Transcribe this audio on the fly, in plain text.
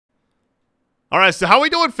Alright, so how we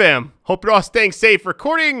doing, fam? Hope you're all staying safe.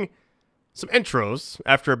 Recording some intros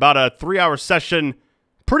after about a 3-hour session.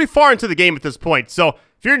 Pretty far into the game at this point. So,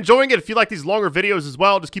 if you're enjoying it, if you like these longer videos as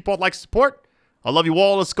well, just keep all the like support. I love you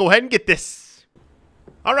all. Let's go ahead and get this.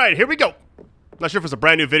 Alright, here we go. Not sure if it's a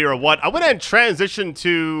brand new video or what. I went ahead and transitioned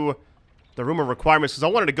to the room of requirements because I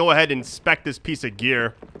wanted to go ahead and inspect this piece of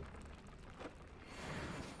gear.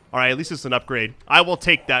 Alright, at least it's an upgrade. I will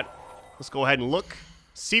take that. Let's go ahead and look.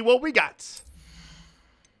 See what we got.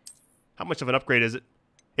 How much of an upgrade is it?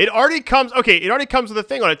 It already comes... Okay, it already comes with a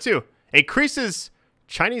thing on it, too. Increases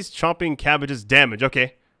Chinese chomping cabbage's damage.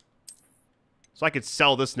 Okay. So I could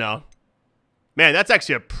sell this now. Man, that's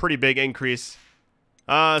actually a pretty big increase.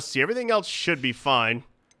 See, everything else should be fine.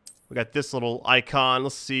 We got this little icon.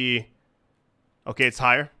 Let's see. Okay, it's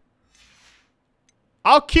higher.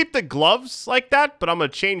 I'll keep the gloves like that, but I'm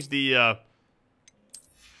going to change the other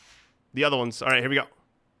ones. All right, here we go.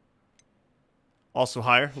 Also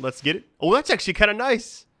higher. Let's get it. Oh, that's actually kind of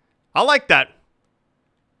nice. I like that.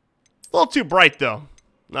 A little too bright, though.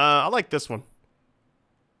 I like this one.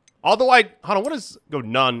 Although hold on, what is... Go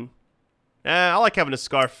none. I like having a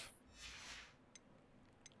scarf.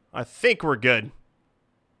 I think we're good.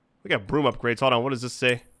 We got broom upgrades. Hold on, what does this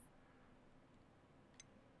say?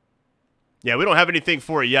 Yeah, we don't have anything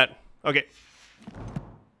for it yet. Okay.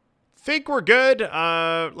 Think we're good.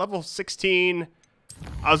 Level 16.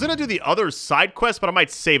 I was going to do the other side quest, but I might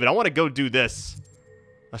save it. I want to go do this.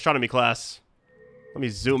 Astronomy class. Let me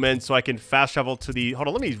zoom in so I can fast travel to the... Hold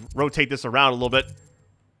on, let me rotate this around a little bit.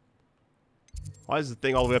 Why is the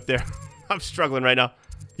thing all the way up there? I'm struggling right now.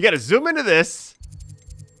 You got to zoom into this.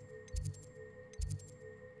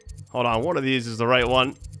 Hold on, one of these is the right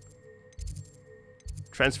one.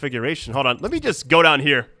 Transfiguration. Hold on, let me just go down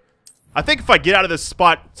here. I think if I get out of this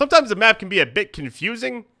spot... Sometimes the map can be a bit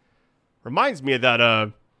confusing. Reminds me of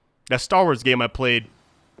that Star Wars game I played.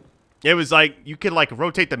 It was like, you could like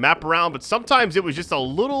rotate the map around, but sometimes it was just a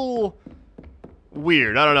little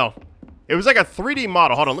weird. I don't know. It was like a 3D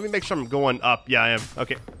model. Hold on, let me make sure I'm going up. Yeah, I am.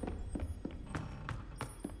 Okay.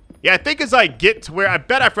 Yeah, I think as I get to where, I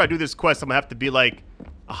bet after I do this quest, I'm gonna have to be like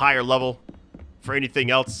a higher level for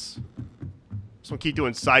anything else. So I'm gonna keep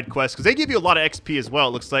doing side quests, because they give you a lot of XP as well,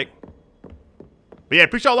 it looks like. But yeah,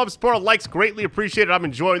 appreciate all the love, support, all the likes. Greatly appreciated. I'm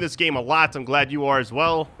enjoying this game a lot. I'm glad you are as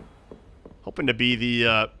well. Hoping to be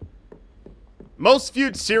the most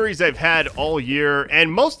viewed series I've had all year. And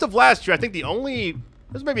most of last year, I think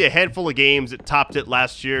there's maybe a handful of games that topped it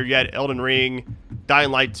last year. You had Elden Ring, Dying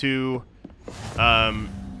Light 2.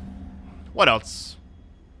 What else?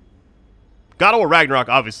 God of War Ragnarok,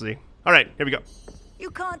 obviously. All right, here we go. You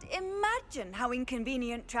can't imagine how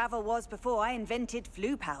inconvenient travel was before I invented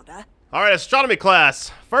flu powder. All right, astronomy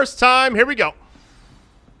class. First time, here we go.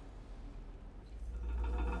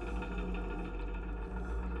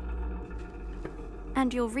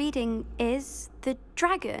 And your reading is the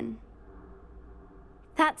dragon.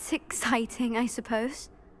 That's exciting, I suppose.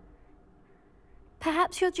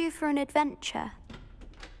 Perhaps you're due for an adventure.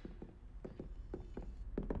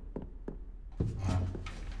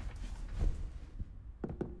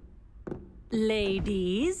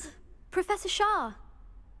 Ladies, Professor Shah.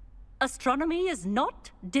 astronomy is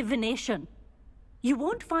not divination. You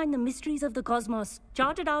won't find the mysteries of the cosmos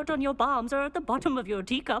charted out on your palms or at the bottom of your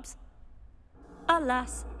teacups.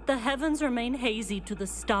 Alas, the heavens remain hazy to the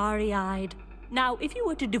starry-eyed. Now, if you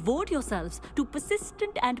were to devote yourselves to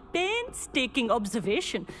persistent and painstaking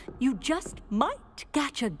observation, you just might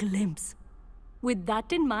catch a glimpse. With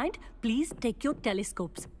that in mind, please take your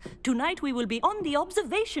telescopes. Tonight we will be on the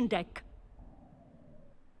observation deck.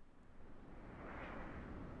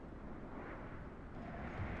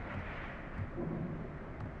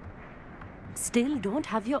 Still don't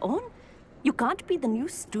have your own? You can't be the new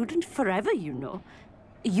student forever, you know.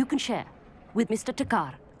 You can share with Mr.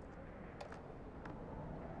 Takar.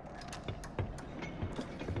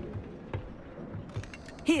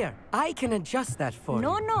 Here, I can adjust that for you.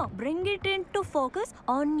 No, bring it into focus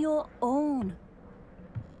on your own.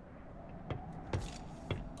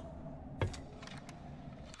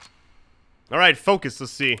 All right, focus.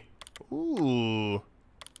 Let's see. Ooh.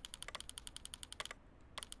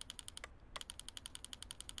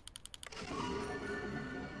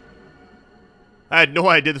 I had no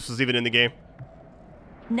idea this was even in the game.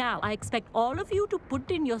 Now, I expect all of you to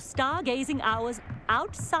put in your stargazing hours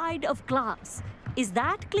outside of class. Is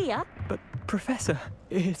that clear? But, Professor,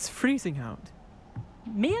 it's freezing out.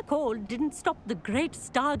 Mere cold didn't stop the great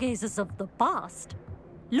stargazers of the past.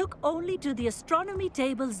 Look only to the astronomy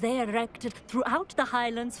tables they erected throughout the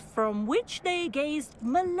highlands from which they gazed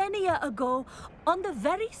millennia ago on the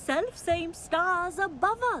very self-same stars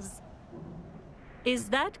above us. Is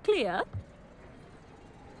that clear?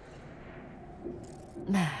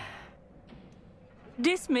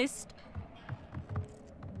 Dismissed.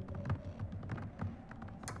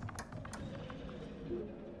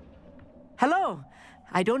 Hello.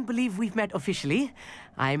 I don't believe we've met officially.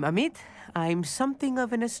 I'm Amit. I'm something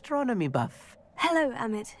of an astronomy buff. Hello,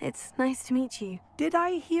 Amit. It's nice to meet you. Did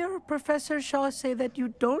I hear Professor Shaw say that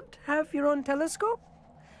you don't have your own telescope?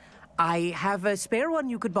 I have a spare one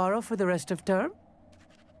you could borrow for the rest of term.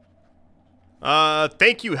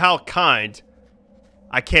 Thank you, how kind.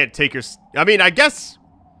 I can't take your... I mean, I guess...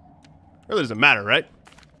 It really doesn't matter, right?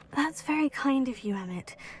 That's very kind of you,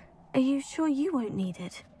 Amit. Are you sure you won't need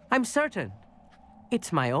it? I'm certain.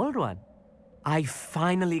 It's my old one. I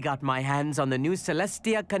finally got my hands on the new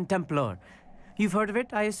Celestia Contemplar. You've heard of it,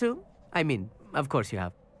 I assume? I mean, of course you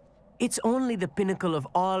have. It's only the pinnacle of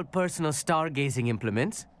all personal stargazing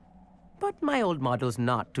implements. But my old model's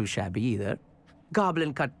not too shabby either.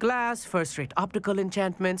 Goblin-cut glass, first-rate optical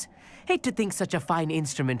enchantments. Hate to think such a fine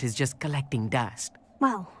instrument is just collecting dust.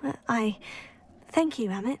 Well, thank you,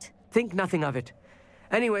 Amit. Think nothing of it.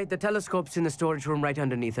 Anyway, the telescope's in the storage room right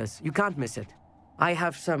underneath us. You can't miss it. I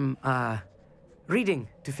have some, reading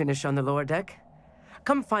to finish on the lower deck.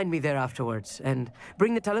 Come find me there afterwards, and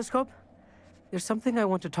bring the telescope. There's something I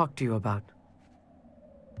want to talk to you about.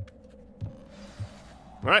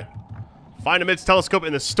 All right. Find Amit's telescope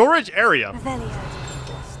in the storage area.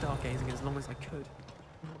 Stargazing as long as I could.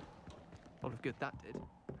 A lot of good that did.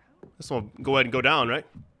 This one will go ahead and go down, right?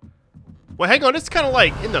 Well, hang on. It's kind of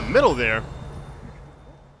like in the middle there.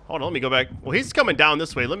 Hold on. Let me go back. Well, he's coming down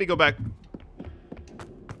this way. Let me go back.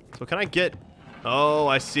 So can I get... Oh,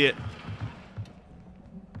 I see it.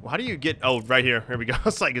 Well, how do you get... Oh, right here. Here we go.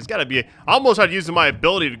 It's like, it's got to be... I almost tried using my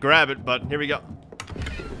ability to grab it, but here we go.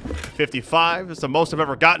 55. That's the most I've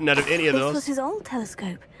ever gotten out of any of those. This was his old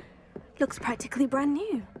telescope. Looks practically brand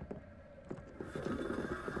new.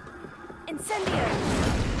 Incendio!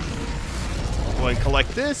 Go ahead and collect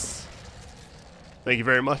this. Thank you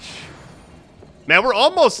very much. Man, we're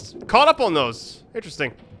almost caught up on those.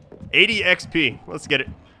 Interesting. 80 XP. Let's get it.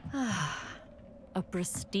 A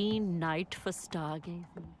pristine night for stargazing.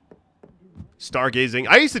 Stargazing.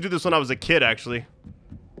 I used to do this when I was a kid, actually.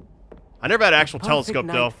 I never had an actual telescope,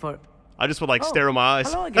 though. I just would, like, stare in my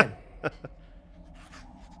eyes. Hello again.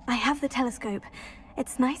 I have the telescope.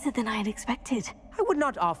 It's nicer than I had expected. I would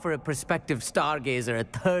not offer a prospective stargazer a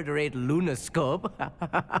third-rate lunoscope.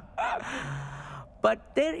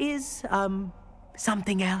 But there is,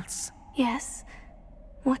 something else. Yes?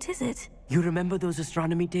 What is it? You remember those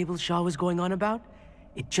astronomy tables Shaw was going on about?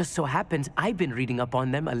 It just so happens I've been reading up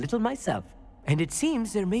on them a little myself. And it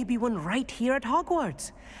seems there may be one right here at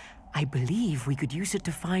Hogwarts. I believe we could use it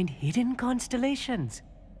to find hidden constellations.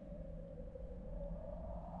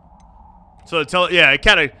 So, yeah, it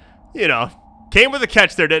kind of, you know, came with a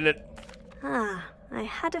catch there, didn't it? Ah, I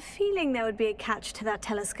had a feeling there would be a catch to that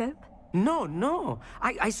telescope. No.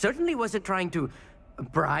 I certainly wasn't trying to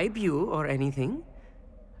bribe you or anything.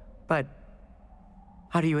 But,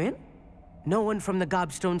 are you in? No one from the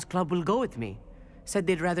Gobstones Club will go with me. Said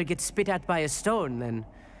they'd rather get spit at by a stone than...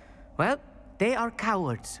 Well, they are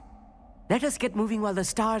cowards. Let us get moving while the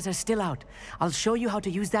stars are still out. I'll show you how to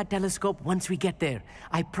use that telescope once we get there.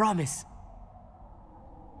 I promise.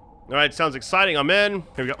 All right, sounds exciting. I'm in.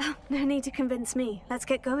 Here we go. Oh, no need to convince me. Let's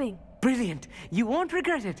get going. Brilliant. You won't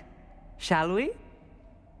regret it. Shall we?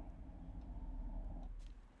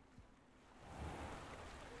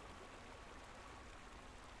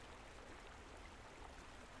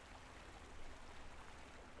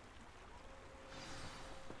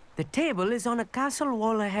 The table is on a castle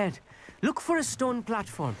wall ahead. Look for a stone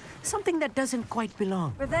platform, something that doesn't quite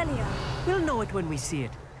belong. Revelio. We'll know it when we see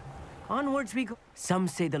it. Onwards we go. Some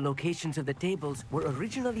say the locations of the tables were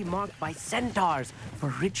originally marked by centaurs for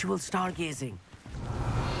ritual stargazing.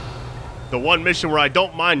 The one mission where I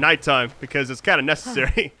don't mind nighttime because it's kind of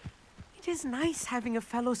necessary. It is nice having a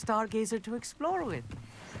fellow stargazer to explore with.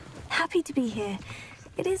 Happy to be here.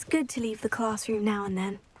 It is good to leave the classroom now and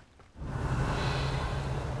then.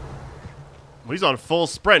 Well, he's on full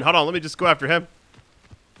sprint. Hold on, let me just go after him.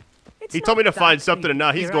 It's He told me not to find that something, big. and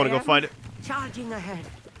now he's Here going to I go am, find it. Charging ahead.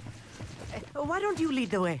 Why don't you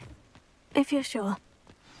lead the way? If you're sure.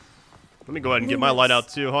 Let me go ahead and get my light out,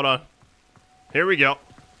 too. Hold on. Here we go.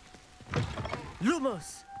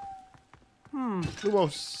 Lumos.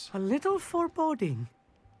 Lumos. A little foreboding.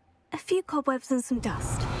 A few cobwebs and some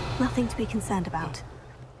dust. Nothing to be concerned about.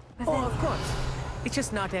 Oh, of course. It's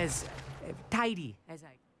just not as tidy as I...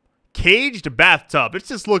 Caged bathtub. It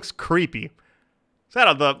just looks creepy.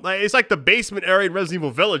 It's like the basement area in Resident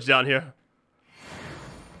Evil Village down here.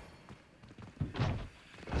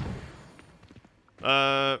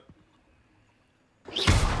 Oh,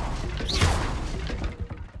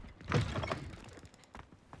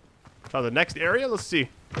 the next area? Let's see.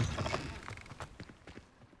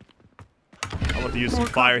 I want to use some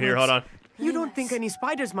fire here. Hold on. You don't think any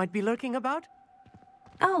spiders might be lurking about?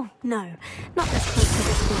 Oh, no. Not this close to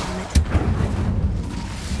this limit.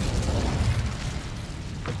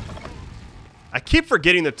 I keep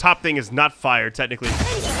forgetting the top thing is not fire, technically.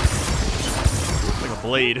 It's like a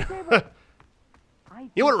blade.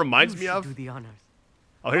 You know what it reminds me of?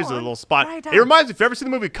 Oh, here's a little spot. It reminds me, if you've ever seen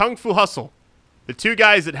the movie Kung Fu Hustle, the two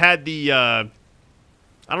guys that had the, I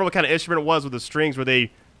don't know what kind of instrument it was with the strings where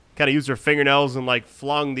they kind of used their fingernails and like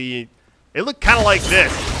flung the, it looked kind of like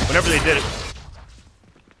this whenever they did it.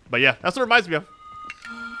 But yeah, that's what it reminds me of.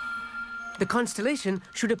 The constellation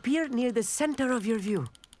should appear near the center of your view.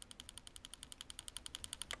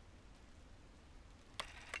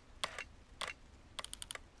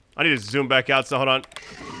 I need to zoom back out, so hold on.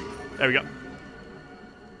 There we go.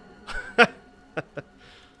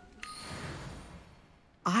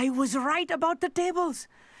 I was right about the tables.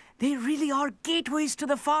 They really are gateways to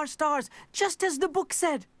the far stars, just as the book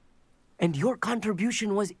said. And your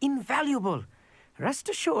contribution was invaluable. Rest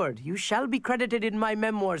assured, you shall be credited in my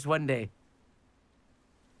memoirs one day.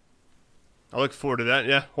 I look forward to that,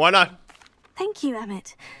 yeah. Why not? Thank you,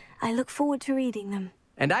 Emmett. I look forward to reading them.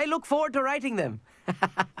 And I look forward to writing them.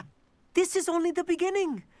 This is only the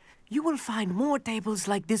beginning. You will find more tables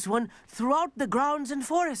like this one throughout the grounds and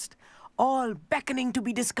forest, all beckoning to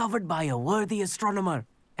be discovered by a worthy astronomer.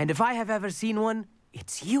 And if I have ever seen one,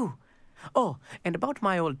 it's you. Oh, and about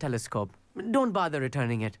my old telescope, don't bother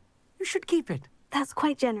returning it. You should keep it. That's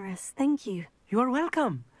quite generous. Thank you. You are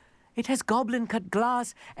welcome. It has goblin-cut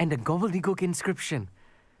glass and a gobbledygook inscription.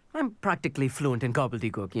 I'm practically fluent in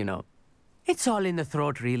gobbledygook, you know. It's all in the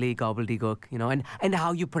throat, really, gobbledygook, you know, and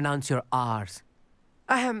how you pronounce your R's.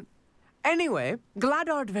 Anyway, glad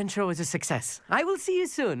our adventure was a success. I will see you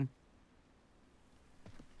soon.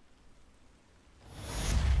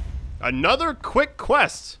 Another quick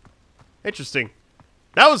quest. Interesting.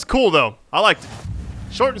 That was cool, though. I liked it.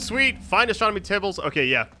 Short and sweet. Find astronomy tables. Okay,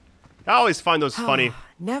 yeah. I always find those funny.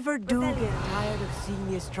 Never do get tired of seeing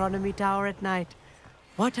the astronomy tower at night.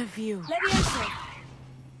 What a view.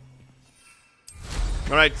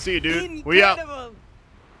 All right, see you, dude. We out.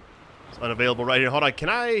 It's unavailable right here. Hold on. Can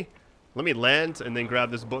I... Let me land and then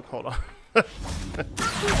grab this book. Hold on. Where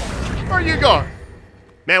are you going?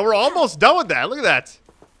 Man, we're almost done with that. Look at that.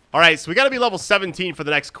 All right, so we got to be level 17 for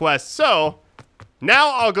the next quest. So, now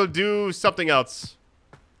I'll go do something else.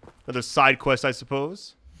 Another side quest, I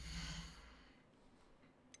suppose.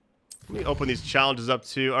 Let me open these challenges up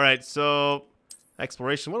too. All right, so...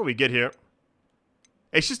 Exploration. What do we get here?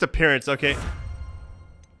 It's just appearance. Okay.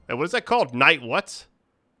 Hey, what is that called? Night what?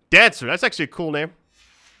 Dancer. That's actually a cool name.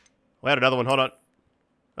 We had another one. Hold on.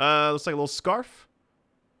 Looks like a little scarf.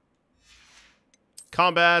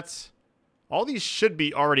 Combat. All these should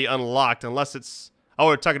be already unlocked unless it's... Oh,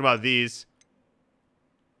 we're talking about these.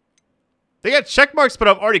 They got check marks, but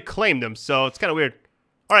I've already claimed them, so it's kind of weird.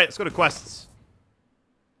 All right, let's go to quests.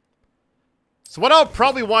 So what I'll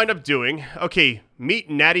probably wind up doing... Okay, meet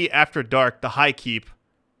Natty after dark, the High Keep.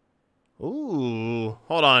 Ooh,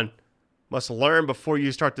 hold on. Must learn before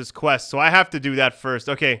you start this quest, so I have to do that first.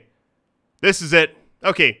 Okay, this is it.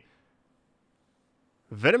 Okay.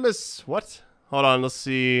 Venomous... What? Hold on, let's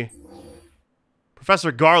see...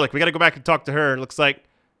 Professor Garlic. We gotta go back and talk to her. Looks like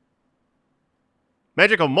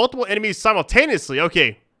magic on multiple enemies simultaneously.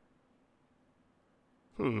 Okay.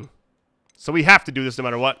 So we have to do this no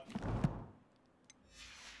matter what.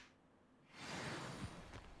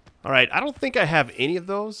 Alright, I don't think I have any of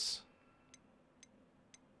those.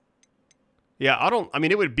 Yeah, I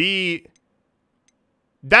mean, it would be...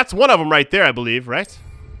 That's one of them right there, I believe, right?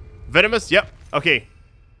 Venomous, yep. Okay.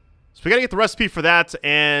 So we gotta get the recipe for that,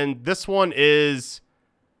 and this one is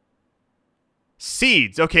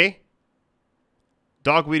seeds. Okay,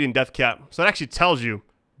 dogweed and deathcap. So it actually tells you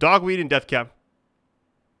dogweed and deathcap.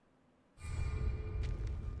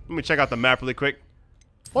 Let me check out the map really quick.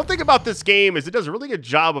 One thing about this game is it does a really good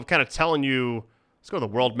job of kind of telling you. Let's go to the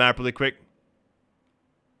world map really quick.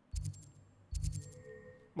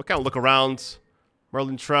 We'll kind of look around.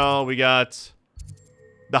 Merlin Trail. We got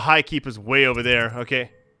the High Keep is way over there.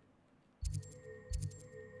 Okay.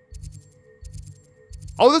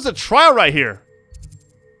 Oh, there's a trial right here.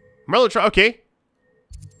 Merlin trial. Okay.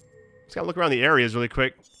 Just gotta look around the areas really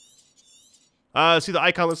quick. See the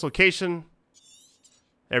icon list location.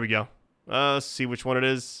 There we go. Let's see which one it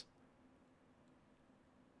is.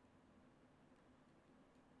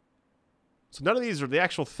 So none of these are the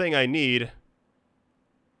actual thing I need.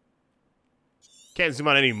 Can't zoom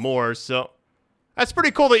out anymore, so that's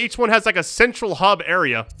pretty cool that each one has like a central hub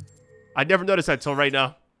area. I never noticed that until right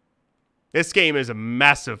now. This game is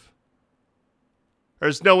massive.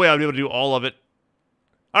 There's no way I'll be able to do all of it.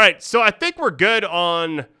 Alright, so I think we're good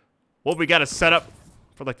on what we got to set up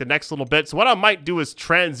for like the next little bit. So what I might do is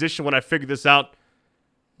transition when I figure this out.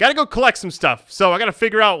 Gotta go collect some stuff. So I gotta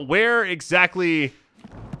figure out where exactly...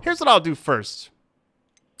 Here's what I'll do first.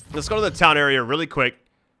 Let's go to the town area really quick,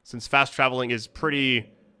 since fast traveling is pretty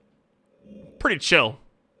chill,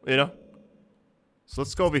 you know? So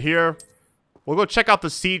let's go over here. We'll go check out the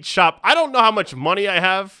seed shop. I don't know how much money I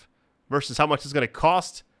have versus how much it's going to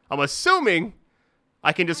cost. I'm assuming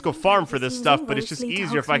I can just go farm for this stuff, but it's just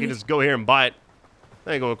easier if I can just go here and buy it.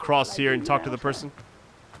 Then I go across here and talk to the person.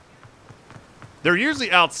 They're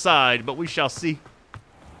usually outside, but we shall see.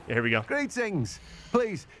 Yeah, here we go. Greetings.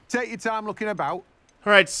 Please, take your time looking about.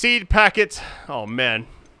 All right, seed packet. Oh, man.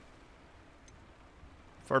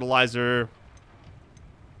 Fertilizer.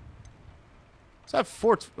 So I have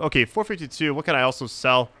 452. What can I also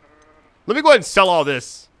sell? Let me go ahead and sell all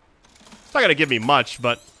this. It's not going to give me much,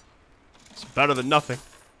 but it's better than nothing.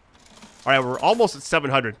 All right, we're almost at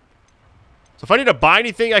 700. So if I need to buy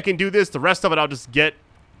anything, I can do this. The rest of it I'll just get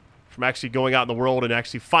from actually going out in the world and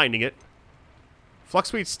actually finding it.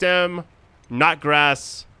 Fluxweed stem, knot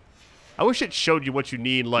grass. I wish it showed you what you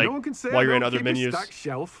need, like, while you're in other menus.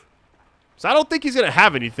 Shelf. So I don't think he's going to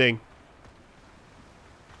have anything.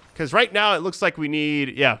 Because right now it looks like we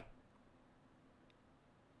need, yeah.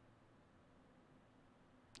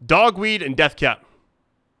 Dogweed and deathcap.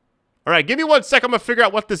 All right, give me 1 sec. I'm going to figure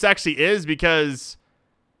out what this actually is because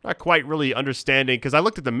I'm not quite really understanding. Because I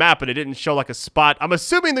looked at the map and it didn't show like a spot. I'm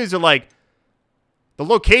assuming these are like the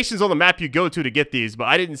locations on the map you go to get these. But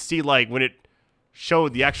I didn't see like when it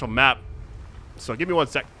showed the actual map. So give me 1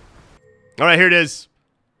 sec. All right, here it is.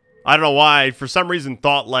 I don't know why. For some reason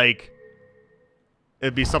thought like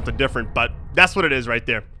it'd be something different. But that's what it is right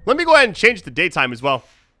there. Let me go ahead and change the daytime as well.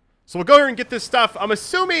 So we'll go here and get this stuff. I'm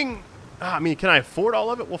assuming... I mean, can I afford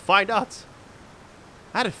all of it? We'll find out.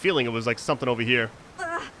 I had a feeling it was like something over here.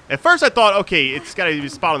 At first I thought, okay, it's got to be a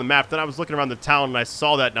spot on the map. Then I was looking around the town and I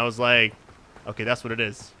saw that and I was like, okay, that's what it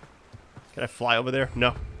is. Can I fly over there?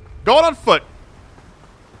 No. Going on foot.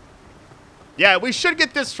 Yeah, we should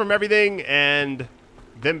get this from everything and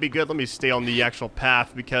then be good. Let me stay on the actual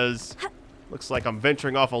path because looks like I'm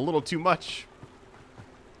venturing off a little too much.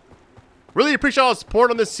 Really appreciate all the support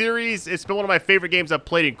on this series. It's been one of my favorite games I've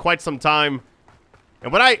played in quite some time.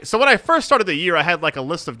 And when I first started the year, I had like a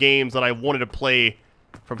list of games that I wanted to play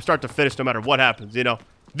from start to finish no matter what happens, you know.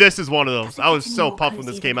 This is one of those. I was so pumped when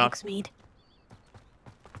this came out. Hogsmeade.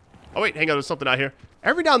 Oh wait, hang on, there's something out here.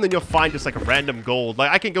 Every now and then you'll find just like a random gold.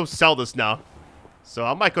 Like I can go sell this now. So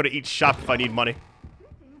I might go to each shop if I need money.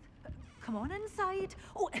 Come on inside.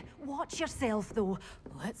 Oh, watch yourself though.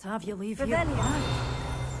 Let's have you leave here.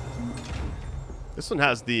 This one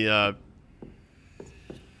has the,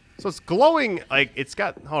 so it's glowing, like, it's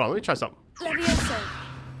got, hold on, let me try something. Levioso.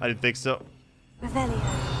 I didn't think so. Revelio.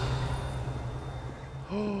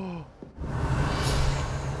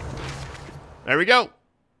 There we go.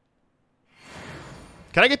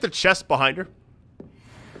 Can I get the chest behind her?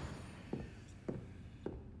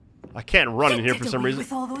 I can't run in here for some reason.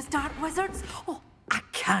 With all those dark wizards? Oh, I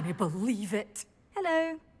can't believe it.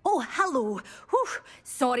 Hello. Oh, hello. Whew.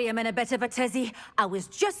 Sorry I'm in a bit of a tizzy. I was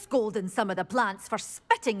just scolding some of the plants for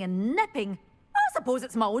spitting and nipping. I suppose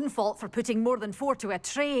it's my own fault for putting more than 4 to a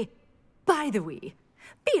tray. By the way,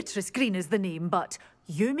 Beatrice Green is the name, but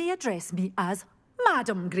you may address me as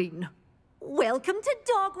Madam Green. Welcome to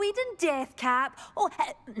Dogweed and Deathcap. Oh,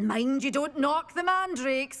 mind you don't knock the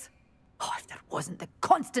mandrakes. Oh, if there wasn't the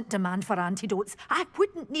constant demand for antidotes, I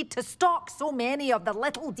wouldn't need to stock so many of the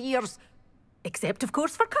little dears. Except, of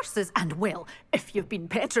course, for curses. And, well, if you've been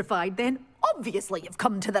petrified, then obviously you've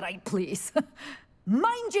come to the right place.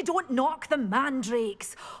 Mind you don't knock the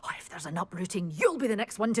mandrakes. Oh, if there's an uprooting, you'll be the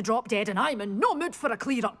next one to drop dead, and I'm in no mood for a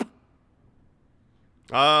clear-up.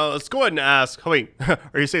 Let's go ahead and ask. Oh, wait.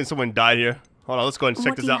 Are you saying someone died here? Hold on, let's go ahead and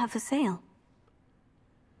check this out. What do you have for sale?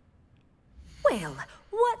 Well,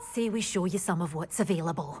 what say we show you some of what's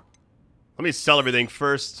available? Let me sell everything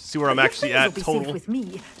first. See where I'm actually at total. Safe with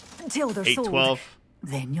me. Until they're sold, 812.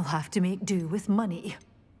 then you'll have to make do with money.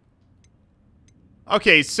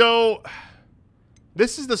 Okay, so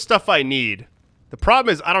this is the stuff I need. The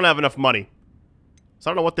problem is I don't have enough money. So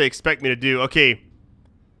I don't know what they expect me to do. Okay.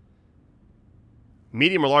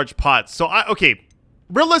 Medium or large pots. So, okay.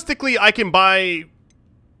 Realistically, I can buy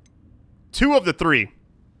 2 of the 3.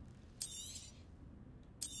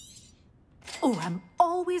 Oh, I'm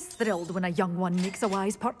always thrilled when a young one makes a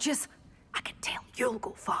wise purchase. I can tell you'll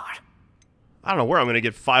go far. I don't know where I'm going to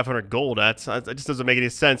get 500 gold at. It just doesn't make any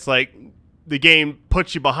sense. Like, the game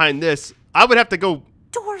puts you behind this. I would have to go...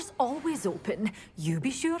 Doors always open. You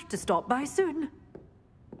be sure to stop by soon.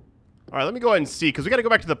 All right, let me go ahead and see, because we got to go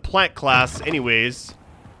back to the plant class anyways.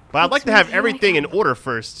 But I'd like to have everything in order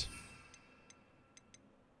first.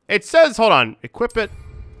 It says, hold on, equip it.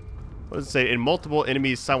 What does it say? In multiple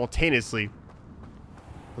enemies simultaneously.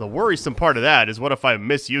 The worrisome part of that is what if I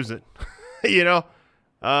misuse it? You know?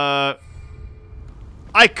 I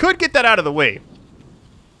could get that out of the way.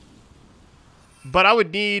 But I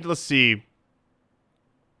would need, let's see.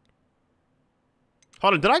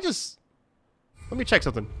 Hold on, did I just... Let me check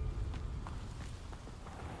something.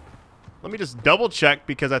 Let me just double check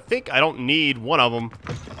because I think I don't need one of them.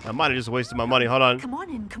 I might have just wasted my money. Hold on. Come on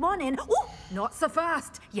in, come on in. Oh, not so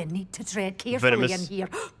fast. You need to tread carefully Venomous. in here.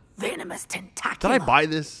 Venomous tentacular. Did I buy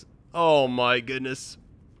this? Oh my goodness.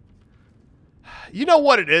 You know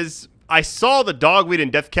what it is? I saw the dogweed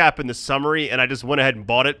and death cap in the summary and I just went ahead and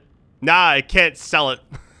bought it. Nah, I can't sell it.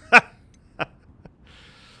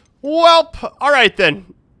 Welp. All right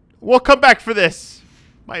then. We'll come back for this.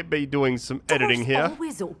 Might be doing some editing here.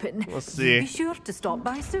 Always open. Let's see. Be sure to stop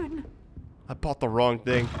by soon. I bought the wrong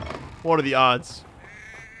thing. What are the odds?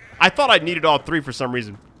 I thought I needed all three for some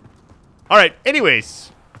reason. All right.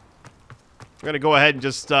 Anyways, I'm gonna go ahead and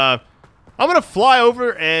just. I'm gonna fly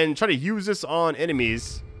over and try to use this on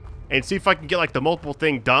enemies, and see if I can get like the multiple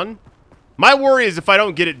thing done. My worry is if I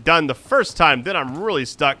don't get it done the first time, then I'm really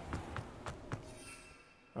stuck.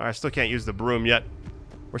 All right, I still can't use the broom yet.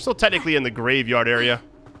 We're still technically in the graveyard area,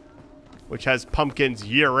 which has pumpkins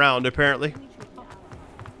year-round, apparently.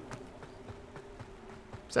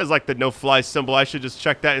 Says like the no-fly symbol. I should just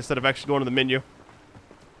check that instead of actually going to the menu.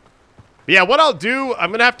 But yeah, what I'll do,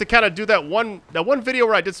 I'm gonna have to kind of do that one video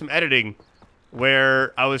where I did some editing,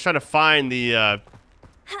 where I was trying to find the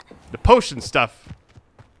potion stuff.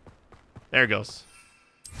 There it goes.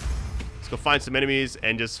 Let's go find some enemies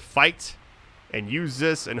and just fight and use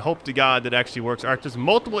this and hope to God that it actually works. All right, there's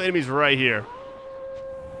multiple enemies right here.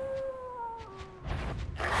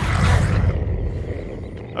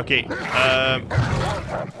 Okay, let's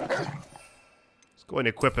go ahead and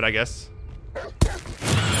equip it, I guess.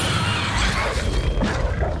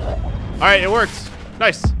 All right, it works.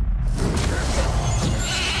 Nice.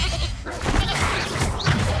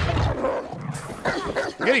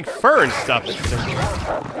 I'm getting fur and stuff.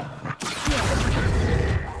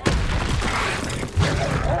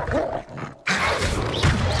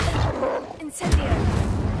 Interesting.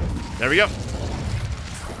 There we go.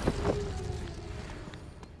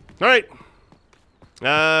 All right.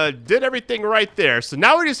 Did everything right there. So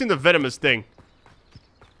now we're just in the venomous thing.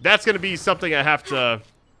 That's going to be something I have to...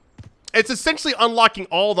 It's essentially unlocking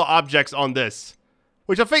all the objects on this,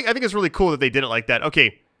 which I think is really cool that they did it like that.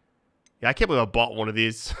 Okay. Yeah, I can't believe I bought one of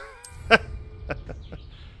these.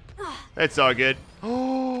 It's all good.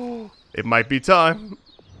 Oh, it might be time.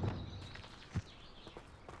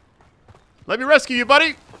 Let me rescue you,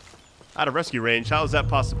 buddy. Out of rescue range. How is that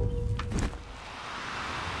possible?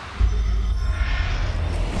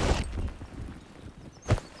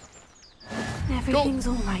 Everything's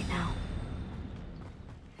all right now.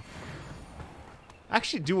 I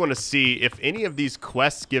actually do want to see if any of these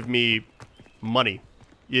quests give me money,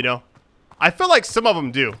 you know? I feel like some of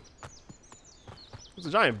them do. There's a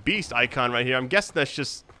giant beast icon right here. I'm guessing that's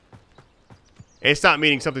just... It's not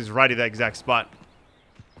meaning something's right at that exact spot.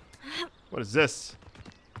 What is this?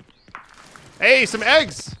 Hey, some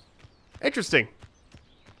eggs! Interesting.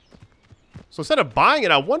 So instead of buying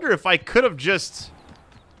it, I wonder if I could have just...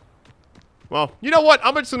 Well, you know what?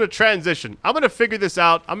 I'm just going to transition. I'm going to figure this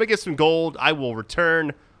out. I'm going to get some gold. I will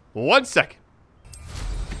return 1 second.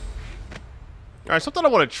 All right, something I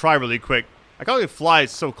want to try really quick. I can only fly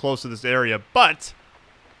so close to this area, but...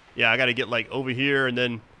 Yeah, I got to get, like, over here and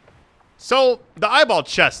then... So, the eyeball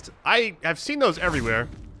chest. I have seen those everywhere.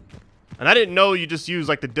 And I didn't know you just use,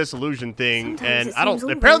 like, the disillusion thing. Sometimes And I don't...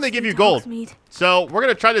 all Apparently they roads give you lead to gold. Hogsmeade. So, we're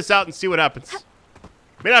going to try this out and see what happens.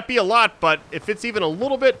 May not be a lot, but if it's even a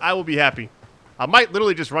little bit, I will be happy. I might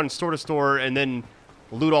literally just run store to store and then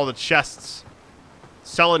loot all the chests.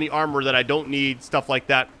 Sell any armor that I don't need, stuff like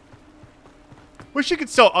that. Wish you could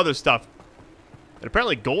sell other stuff. And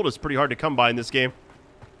apparently gold is pretty hard to come by in this game.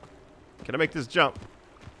 Can I make this jump?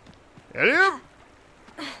 Yeah.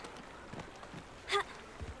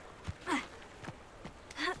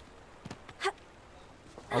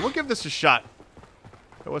 We'll give this a shot.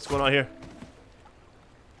 What's going on here?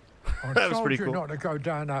 I That was told pretty you cool. not to go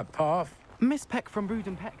down that path. Miss Peck from Brood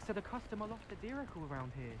and Peck said a customer lost a Diracle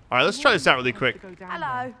around here. All right, let's try this out really quick.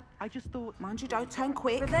 Hello. I just thought. Mind you, don't turn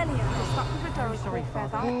quick. Revelio. Stuck with a Very sorry, feather.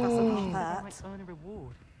 Father. Doesn't I might hurt. earn a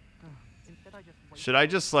reward. Instead, I just wait. Should I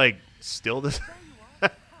just, like, steal this?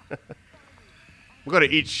 We'll go to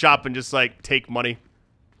each shop and just, like, take money.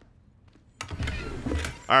 All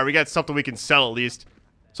right, we got something we can sell at least.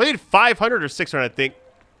 So I need 500 or 600, I think.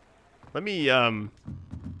 Let me, I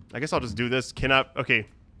guess I'll just do this. Cannot, okay.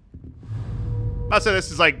 I'll say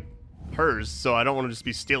this is, like, hers, so I don't want to just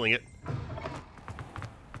be stealing it.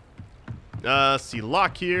 Let's see,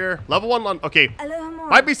 lock here. Level 1, okay.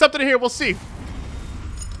 Might be something in here, we'll see.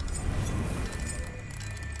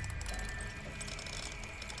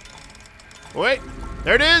 Wait,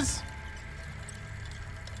 there it is.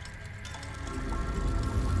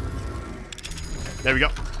 There we go.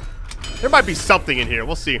 There might be something in here.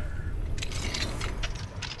 We'll see.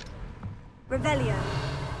 Revelio.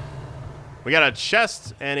 We got a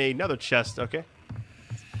chest and another chest. Okay.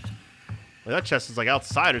 Well, that chest is like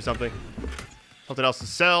outside or something. Something else to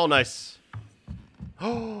sell. Nice.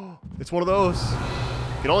 Oh, it's one of those.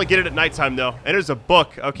 You can only get it at nighttime though. And there's a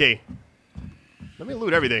book. Okay. Let me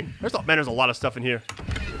loot everything. There's a lot of stuff in here.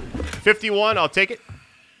 51. I'll take it.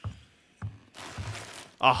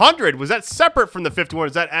 100? Was that separate from the 51? Or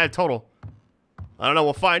does that add total? I don't know.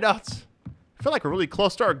 We'll find out. I feel like we're really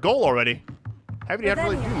close to our goal already. Haven't had to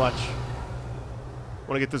really do much.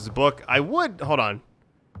 Want to get this book? I would. Hold on.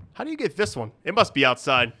 How do you get this one? It must be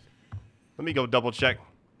outside. Let me go double check.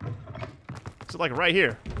 Is it like right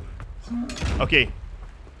here? Okay.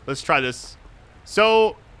 Let's try this.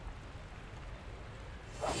 So.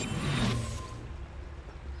 I'm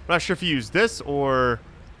not sure if you use this or.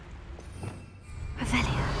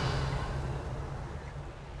 Revelio.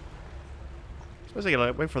 Suppose I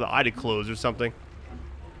gotta wait for the eye to close or something.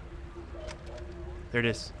 There it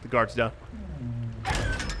is. The guard's down.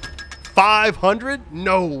 500?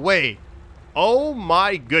 No way. Oh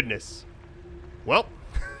my goodness. Well,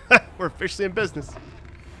 we're officially in business.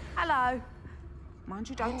 Hello. Mind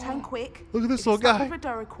you, don't turn quick. Look at this little guy.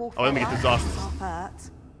 Oh, let me get this off. All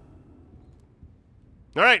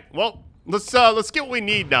right. Well, let's get what we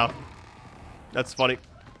need now. That's funny.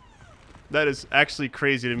 That is actually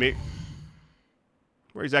crazy to me.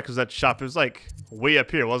 Where exactly was that shop? It was like way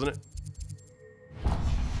up here, wasn't it?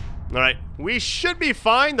 All right. We should be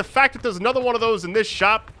fine. The fact that there's another one of those in this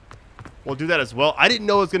shop, we'll do that as well. I didn't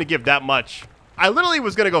know it was going to give that much. I literally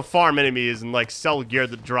was going to go farm enemies and like sell gear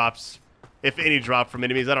that drops. If any drop from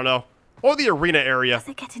enemies, I don't know. Or the arena area. Does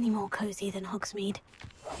it get any more cozy than Hogsmeade?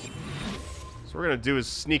 So what we're going to do is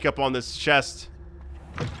sneak up on this chest.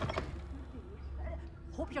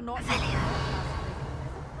 Hope you're not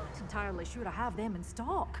entirely sure I have them in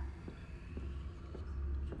stock.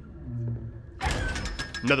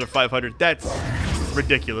 Another 500. That's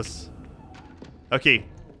ridiculous. Okay.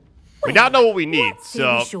 We now know what we need,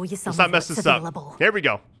 so let's not mess this up. Here we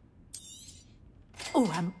go. Oh,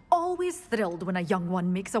 I'm always thrilled when a young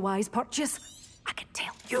one makes a wise purchase. I can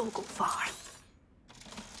tell you'll go far.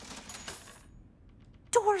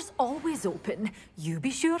 Doors always open. You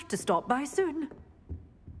be sure to stop by soon.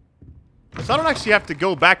 So I don't actually have to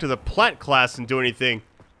go back to the plant class and do anything.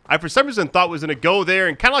 I, for some reason, thought was going to go there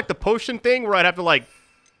and kind of like the potion thing where I'd have to, like,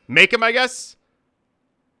 make them, I guess.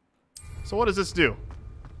 So what does this do?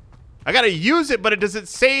 I got to use it, but does it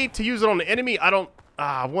say to use it on the enemy? I don't...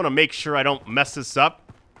 I want to make sure I don't mess this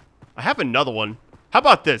up. I have another one. How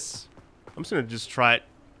about this? I'm just going to just try it.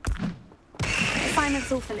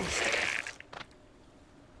 Assignment's all finished.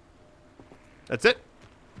 That's it?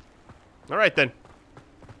 All right, then.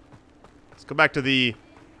 Let's go back to the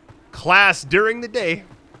class during the day.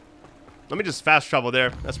 Let me just fast travel there.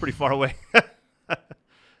 That's pretty far away.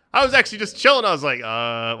 I was actually just chilling. I was like,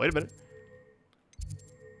 wait a minute.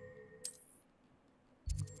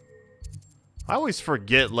 I always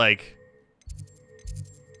forget, like...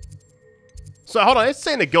 So, hold on. It's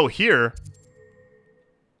saying to go here.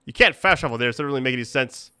 You can't fast travel there, so it doesn't really make any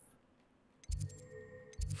sense.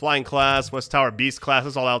 Flying class, West Tower Beast class.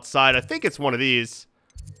 That's all outside. I think it's one of these.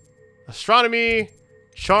 Astronomy,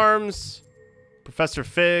 Charms, Professor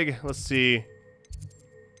Fig. Let's see.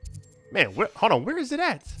 Man, hold on. Where is it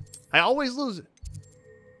at? I always lose it.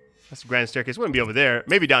 That's the grand staircase. Wouldn't be over there.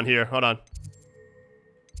 Maybe down here. Hold on.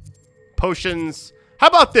 Potions. How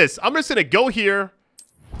about this? I'm just going to go here,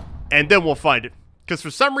 and then we'll find it. Because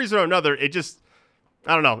for some reason or another, it just...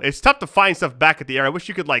 I don't know. It's tough to find stuff back at the area. I wish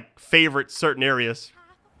you could, like, favorite certain areas.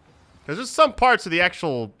 Because there's some parts of the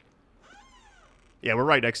actual... Yeah, we're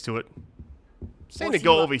right next to it. I'm saying to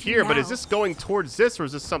go over here, but is this going towards this, or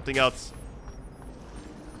is this something else?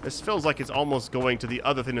 This feels like it's almost going to the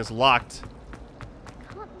other thing that's locked.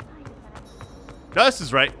 No, this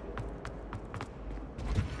is right.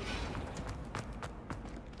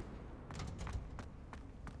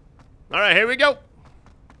 Alright, here we go.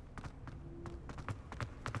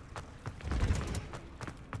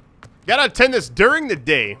 Gotta attend this during the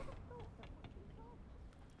day.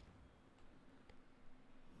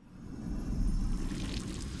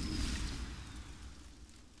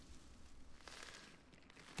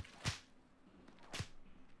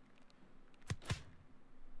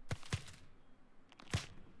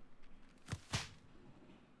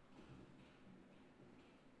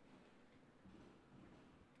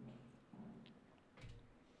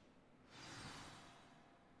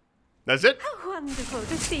 That's it? How wonderful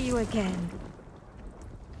to see you again.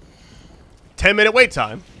 10-minute wait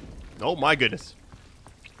time. Oh my goodness.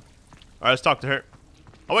 Alright, let's talk to her.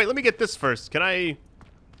 Oh wait, let me get this first. Can I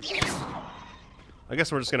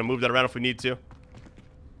guess we're just gonna move that around if we need to.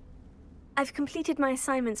 I've completed my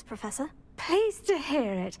assignments, Professor. Pleased to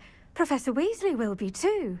hear it. Professor Weasley will be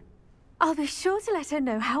too. I'll be sure to let her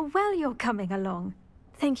know how well you're coming along.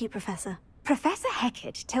 Thank you, Professor. Professor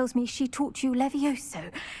Hecat tells me she taught you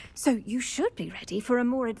Levioso, so you should be ready for a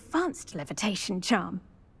more advanced levitation charm.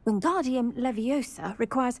 Wingardium Leviosa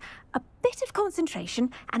requires a bit of concentration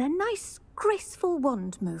and a nice, graceful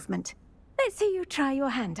wand movement. Let's see you try your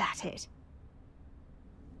hand at it.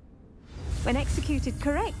 When executed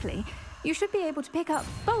correctly, you should be able to pick up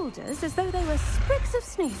boulders as though they were sprigs of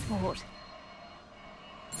snoozewort.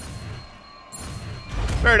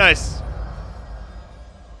 Very nice.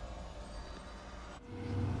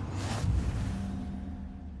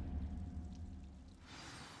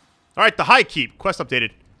 Alright, the High Keep. Quest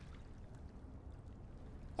updated.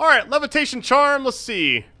 Alright, levitation charm. Let's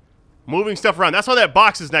see. Moving stuff around. That's why that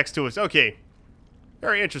box is next to us. Okay.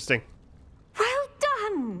 Very interesting. Well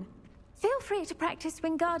done! Feel free to practice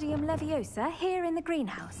Wingardium Leviosa here in the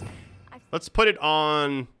greenhouse. Let's put it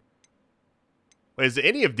on... Wait, is it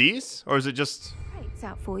any of these? Or is it just... It's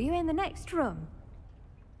out for you in the next room.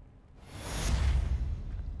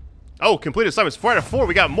 Oh, complete assignments. 4 out of 4.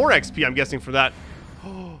 We got more XP, I'm guessing, for that.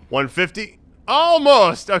 150?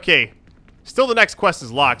 Almost! Okay. Still the next quest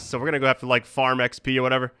is locked, so we're gonna go have to, like, farm XP or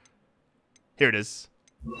whatever. Here it is.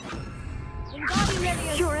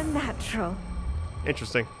 You're a natural.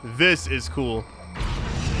 Interesting. This is cool.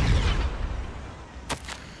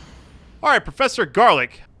 Alright, Professor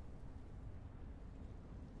Garlic.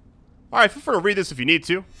 Alright, feel free to read this if you need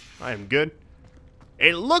to. I am good.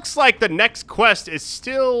 It looks like the next quest is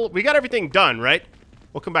still... We got everything done, right?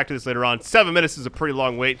 We'll come back to this later on. 7 minutes is a pretty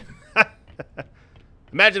long wait.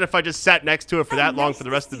 Imagine if I just sat next to it for that long for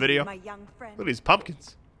the rest of the video. Look at these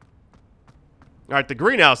pumpkins. Alright, the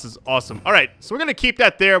greenhouse is awesome. Alright, so we're going to keep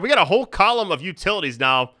that there. We got a whole column of utilities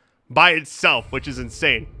now by itself, which is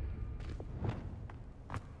insane.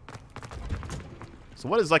 So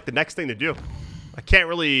what is, like, the next thing to do? I can't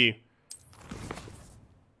really...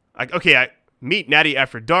 I meet Natty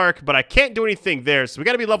after dark, but I can't do anything there. So we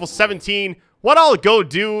got to be level 17. What I'll go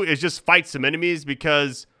do is just fight some enemies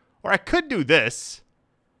because... Or I could do this.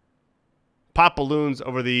 Pop balloons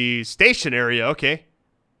over the station area. Okay.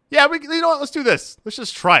 Yeah, you know what? Let's do this. Let's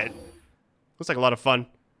just try it. Looks like a lot of fun.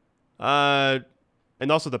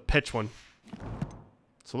 And also the pitch one.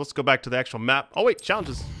 So let's go back to the actual map. Oh, wait.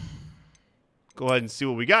 Challenges. Go ahead and see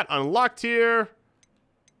what we got unlocked here.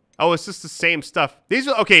 Oh, it's just the same stuff. These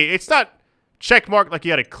are... Okay, it's not check mark like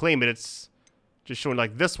you got to claim it. It's just showing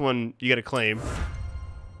like this one you got to claim.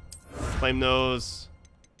 Claim those.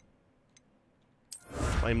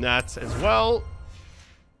 Claim that as well.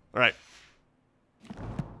 Alright.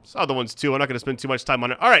 There's other ones too. I'm not going to spend too much time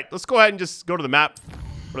on it. Alright, let's go ahead and just go to the map.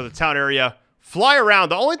 Go to the town area. Fly around.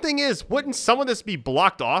 The only thing is, wouldn't some of this be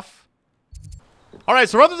blocked off? Alright,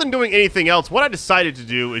 so rather than doing anything else, what I decided to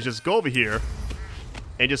do is just go over here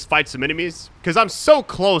and just fight some enemies. Because I'm so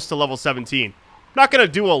close to level 17. I'm not going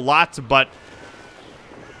to do a lot, but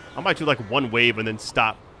I might do like one wave and then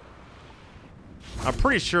stop. I'm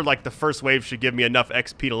pretty sure like the first wave should give me enough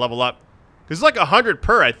XP to level up. Because it's like 100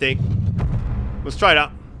 per, I think. Let's try it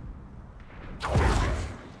out.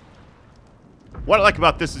 What I like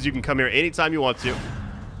about this is you can come here anytime you want to.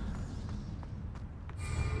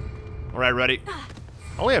 Alright, ready?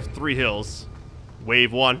 I only have 3 hills.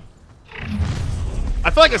 Wave 1. I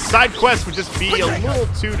feel like a side quest would just be a little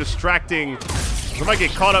too distracting. I might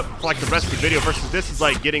get caught up for like the rest of the video versus this is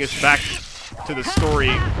like getting us back to the story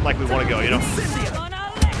like we want to go, you know?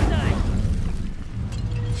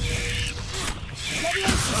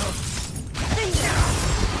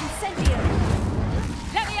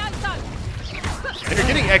 And you're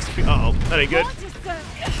getting XP. Uh-oh, that ain't good.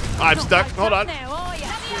 I'm stuck. Hold on.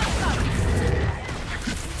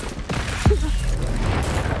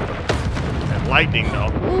 That lightning, though.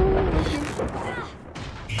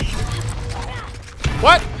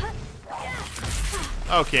 What?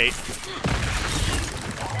 Okay.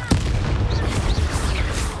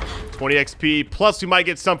 20 XP, plus we might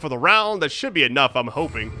get some for the round. That should be enough, I'm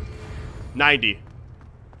hoping. 90.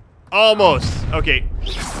 Almost. Okay.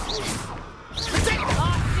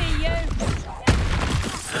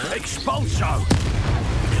 Expulso!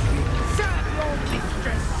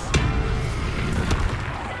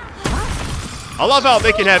 I love how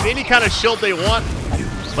they can have any kind of shield they want,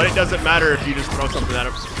 but it doesn't matter if you just throw something at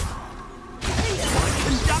them.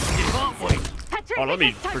 Oh, let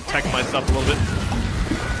me protect myself a little bit.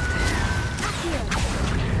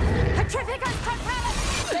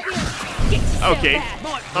 Okay,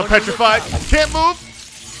 I'm petrified. Can't move.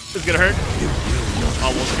 This is gonna hurt.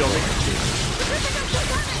 Almost killed me.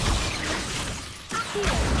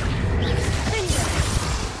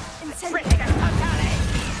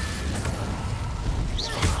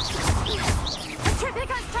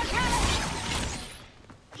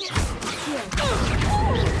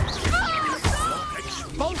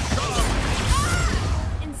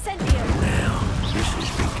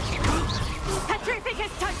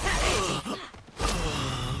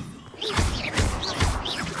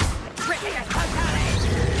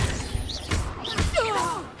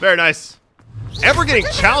 Very nice. And we're getting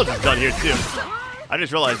challenges done here, too. I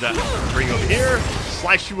just realized that. Bring you over here.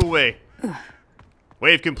 Slice you away.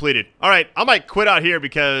 Wave completed. All right, I might quit out here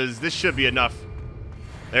because this should be enough.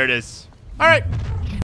 There it is. All right.